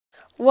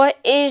What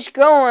is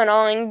going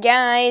on,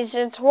 guys?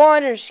 It's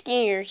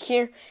Waterskiier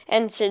here,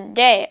 and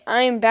today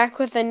I am back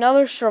with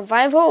another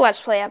survival Let's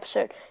Play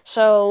episode.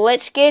 So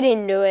let's get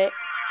into it.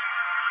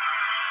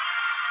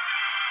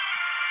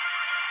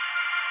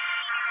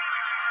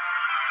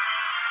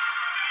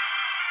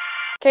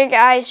 Okay,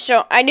 guys,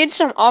 so I did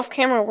some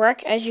off-camera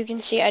work. As you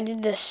can see, I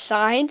did the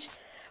sides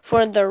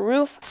for the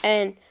roof,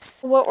 and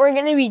what we're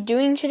going to be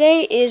doing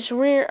today is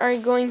we are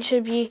going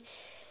to be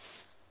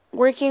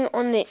working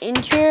on the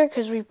interior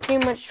because we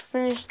pretty much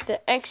finished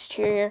the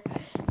exterior,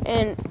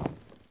 and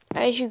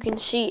as you can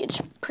see, it's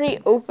pretty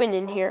open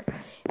in here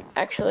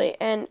actually,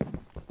 and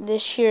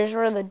this here is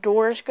where the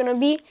door is going to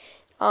be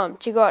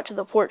to go out to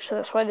the porch, so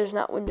that's why there's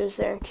not windows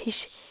there in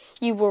case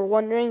you were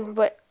wondering.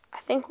 But I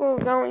think we're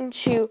going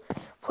to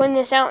plan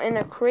this out in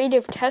a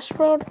creative test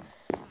world,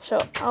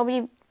 so I'll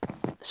meet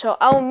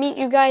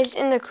you guys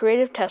in the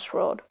creative test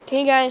world.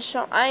 Okay guys,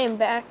 so I am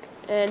back,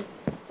 and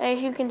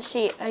as you can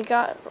see, I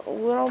got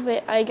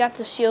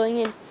the ceiling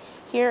in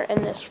here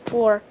and this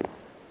floor,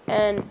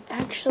 and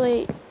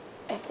actually,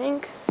 I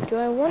think, do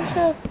I want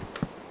to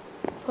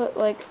put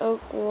like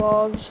oak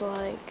logs,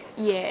 like,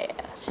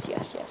 yes.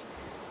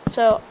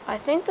 So I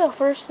think the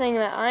first thing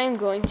that I'm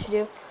going to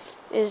do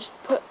is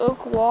put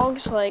oak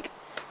logs, like,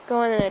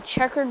 going in a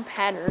checkered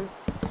pattern,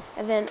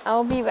 and then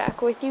I'll be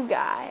back with you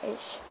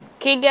guys.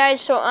 Okay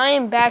guys, so I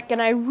am back,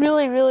 and I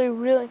really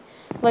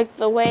like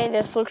the way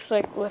this looks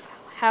like with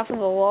half of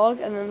the log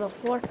and then the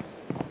floor,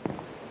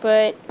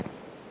 but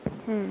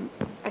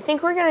I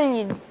think we're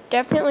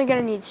definitely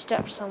gonna need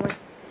steps somewhere,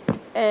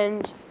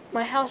 and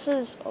my house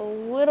is a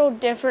little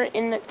different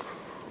in the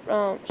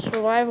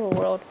survival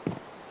world,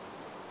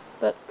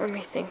 but let me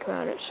think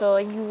about it. So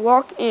like, you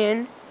walk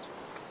in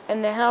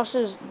and the house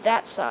is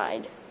that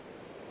side.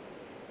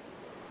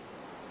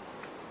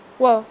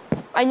 Well,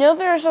 I know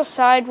there's a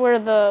side where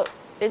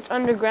it's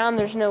underground,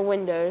 there's no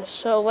windows,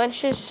 so let's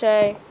just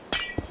say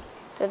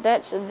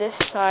that's this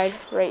side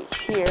right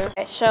here.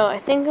 Okay, so I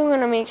think I'm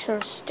gonna make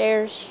some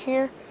stairs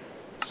here.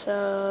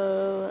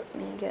 So let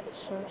me get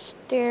some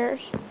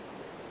stairs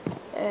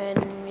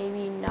and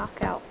maybe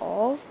knock out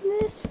all of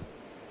this.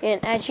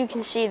 And as you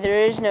can see,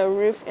 there is no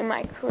roof in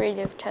my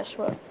creative test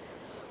world.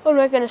 I'm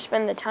not gonna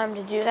spend the time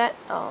to do that.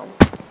 I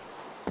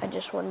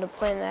just wanted to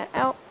plan that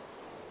out.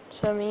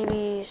 So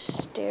maybe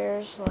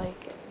stairs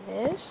like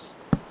this.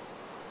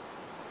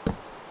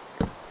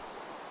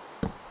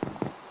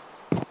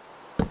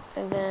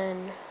 And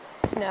then,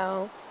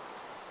 no,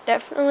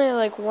 definitely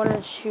like 1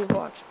 or 2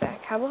 blocks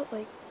back. How about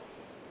like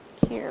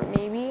here,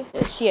 maybe?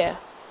 This, yeah.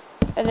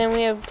 And then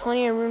we have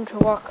plenty of room to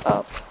walk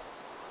up,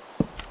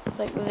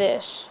 like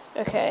this.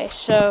 Okay,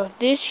 so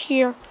this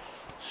here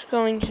is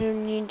going to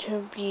need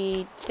to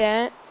be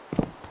that,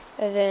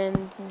 and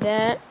then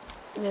that,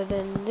 and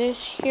then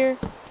this here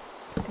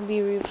can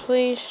be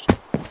replaced.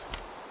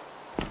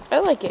 I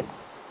like it.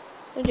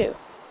 I do.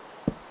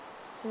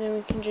 And then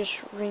we can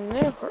just ring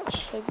that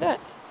across like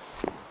that.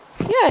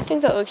 Yeah, I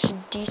think that looks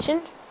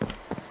decent.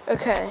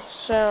 Okay,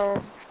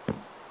 so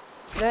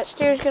that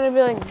stair's gonna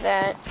be like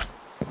that,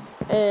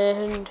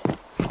 and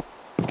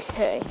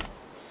okay,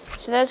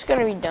 so that's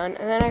gonna be done.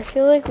 And then I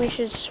feel like we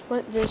should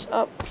split this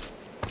up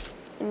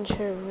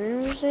into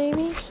rooms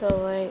maybe. So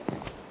like,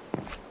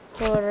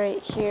 pillar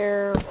right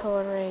here,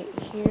 pillar right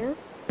here.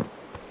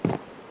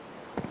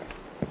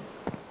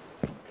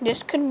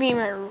 This could be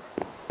my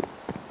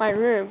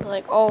room,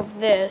 like all of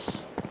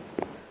this.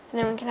 And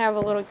then we can have a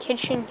little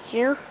kitchen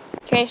here.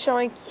 Okay, so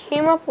I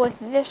came up with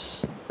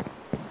this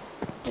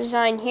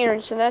design here,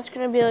 and so that's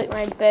going to be like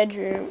my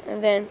bedroom,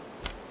 and then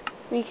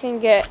we can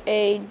get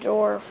a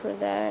door for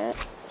that.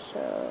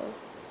 So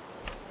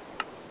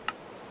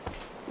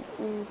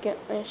let me get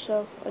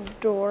myself a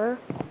door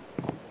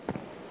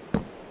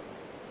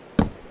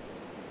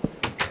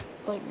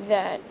like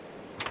that.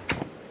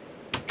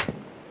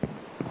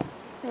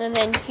 And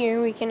then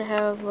here we can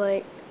have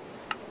like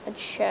a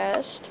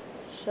chest.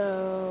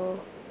 So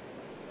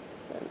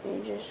let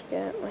me just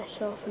get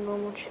myself a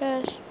normal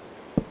chest.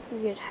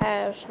 We could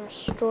have some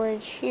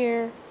storage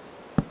here,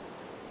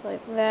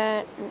 like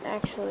that, and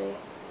actually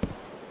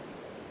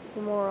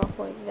more up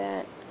like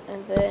that,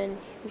 and then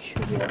we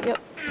should be like, yep.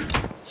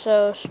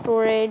 So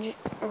storage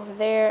over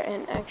there,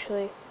 and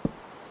actually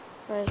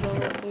might as well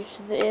make use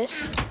of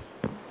this.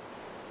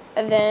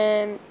 And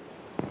then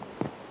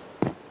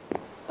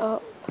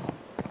up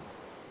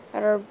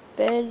at our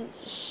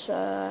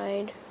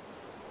bedside,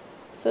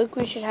 I feel like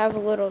we should have a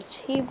little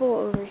table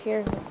over here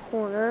in the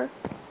corner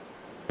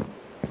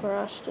for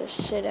us to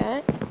sit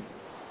at.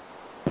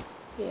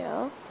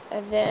 Yeah.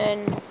 And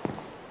then,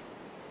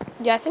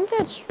 yeah, I think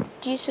that's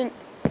decent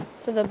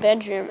for the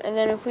bedroom. And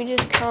then if we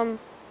just come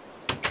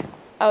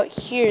out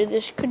here,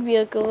 this could be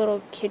like a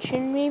little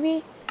kitchen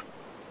maybe.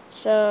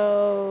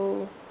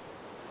 So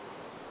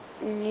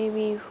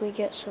maybe if we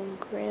get some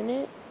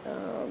granite,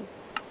 that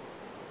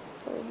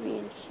would be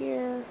in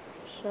here.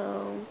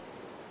 So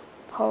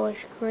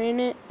polished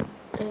granite,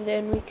 and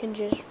then we can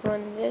just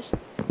run this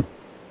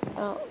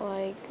out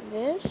like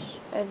this,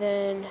 and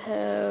then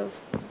have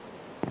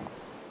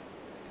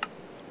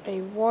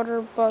a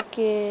water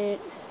bucket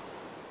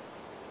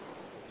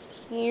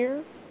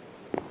here,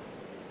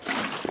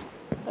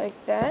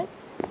 like that.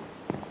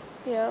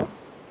 Yeah,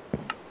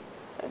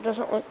 it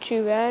doesn't look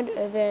too bad.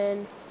 And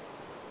then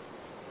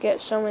get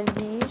some of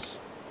these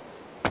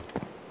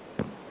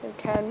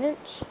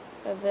cabinets,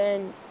 and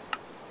then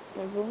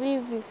I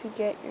believe if you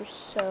get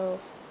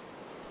yourself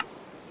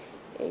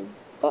a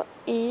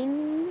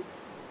button,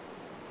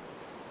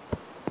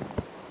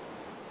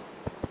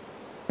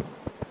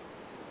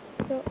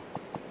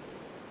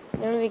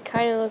 then they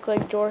kind of look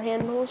like door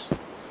handles.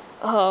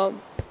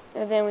 And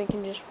then we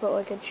can just put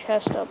like a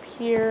chest up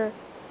here,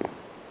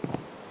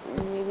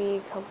 maybe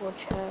a couple of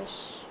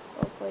chests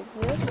up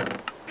like this.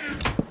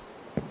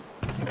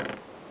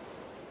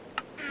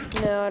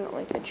 No, I don't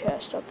like the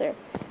chest up there.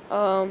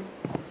 But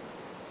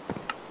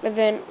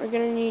then we're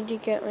gonna need to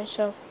get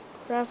myself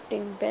a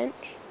crafting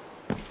bench.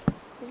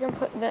 We can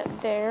put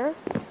that there.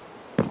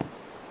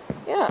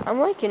 Yeah, I'm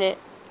liking it.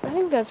 I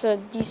think that's a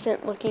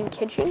decent looking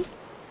kitchen.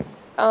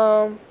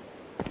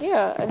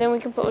 Yeah, and then we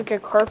can put like a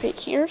carpet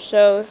here.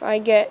 So if I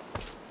get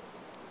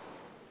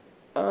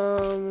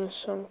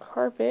some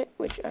carpet,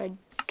 which I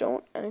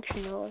don't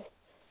actually know.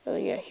 Oh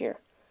yeah, here.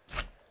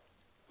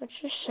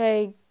 Let's just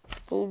say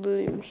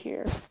blue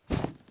here.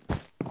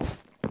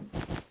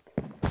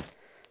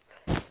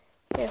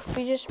 Yeah, if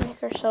we just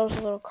make ourselves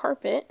a little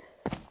carpet.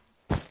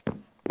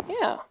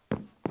 Yeah.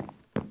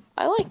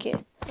 I like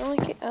it. I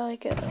like it. I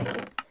like it. I like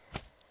it.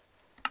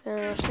 And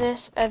there's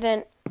this. And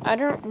then I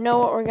don't know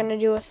what we're going to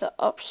do with the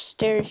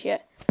upstairs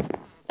yet.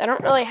 I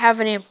don't really have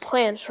any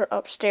plans for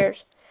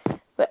upstairs.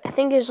 But I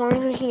think as long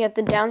as we can get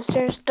the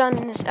downstairs done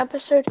in this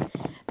episode,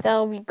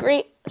 that'll be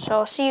great. So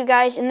I'll see you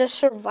guys in the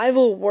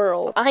survival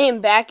world. I am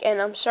back, and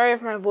I'm sorry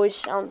if my voice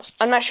sounds...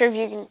 I'm not sure if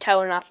you can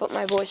tell or not, but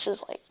my voice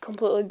is like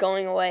completely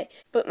going away.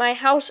 But my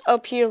house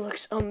up here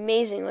looks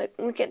amazing. Like,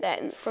 look at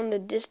that. And from the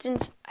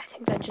distance, I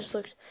think that just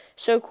looks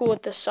so cool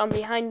with the sun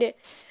behind it.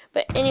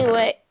 But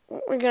anyway,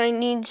 what we're going to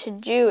need to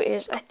do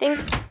is, I think,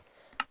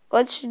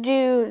 let's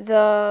do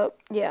the...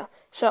 Yeah.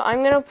 So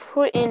I'm going to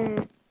put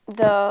in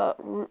the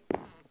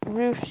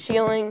roof,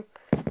 ceiling,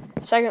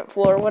 second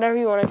floor, whatever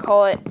you want to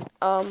call it,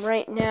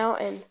 right now.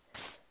 And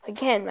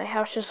again, my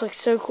house just looks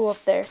so cool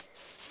up there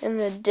in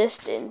the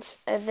distance.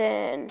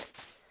 And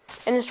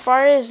as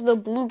far as the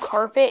blue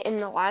carpet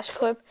in the last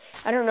clip,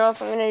 I don't know if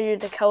I'm going to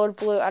do the colored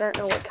blue. I don't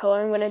know what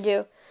color I'm going to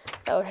do.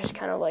 That was just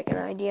kind of like an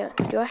idea.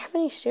 Do I have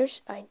any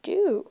stairs? I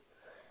do.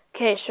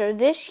 Okay, so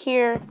this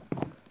here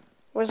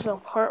was the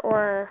part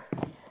where,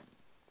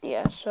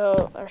 yeah,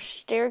 so our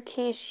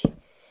staircase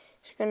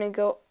is going to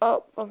go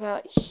up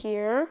about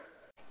here.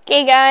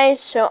 Okay guys,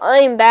 so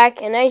I'm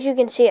back, and as you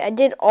can see, I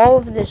did all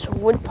of this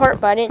wood part,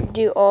 but I didn't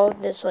do all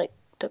of this, like,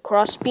 the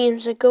cross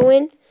beams that go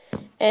in,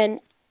 and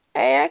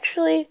I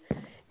actually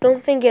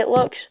don't think it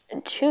looks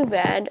too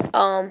bad.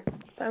 I'm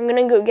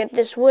gonna go get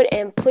this wood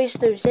and place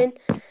those in,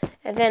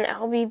 and then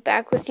I'll be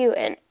back with you.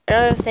 And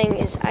another thing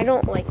is, I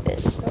don't like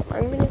this, so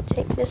I'm gonna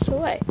take this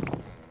away,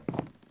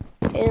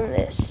 and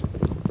this.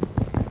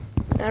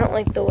 I don't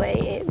like the way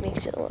it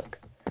makes it look.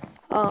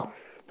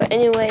 But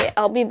anyway,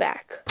 I'll be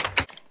back.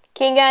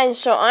 Okay guys,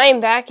 so I am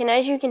back, and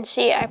as you can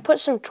see, I put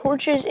some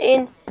torches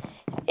in,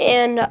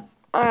 and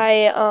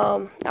I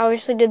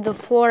obviously did the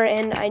floor,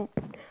 and I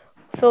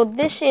filled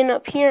this in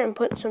up here and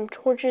put some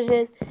torches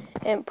in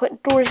and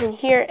put doors in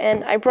here,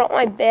 and I brought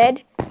my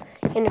bed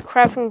and a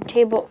crafting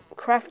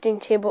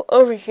table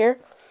over here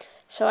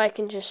so I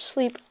can just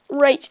sleep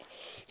right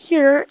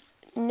here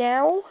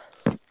now.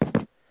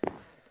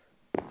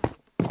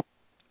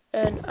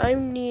 And I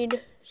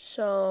need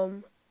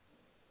some,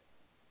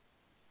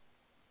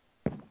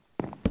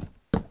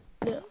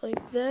 yeah,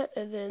 like that,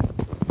 and then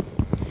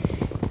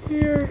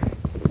here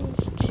is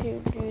to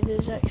do the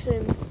exact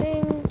same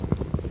thing.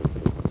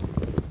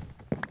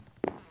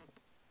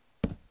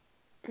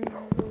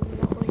 No,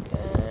 not like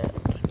that.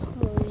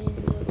 Come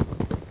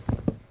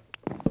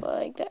on.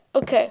 Like that.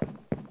 Okay.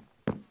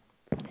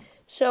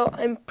 So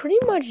I'm pretty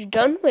much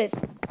done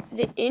with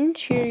the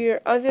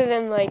interior, other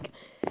than like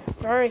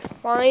very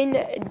fine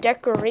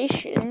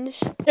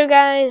decorations. So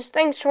guys,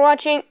 thanks for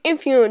watching.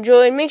 If you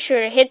enjoyed, make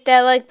sure to hit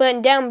that like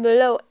button down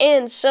below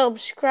and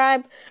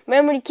subscribe.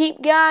 Remember to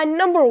keep God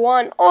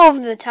 #1 all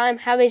of the time.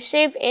 Have a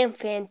safe and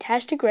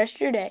fantastic rest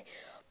of your day.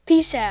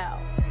 Peace out.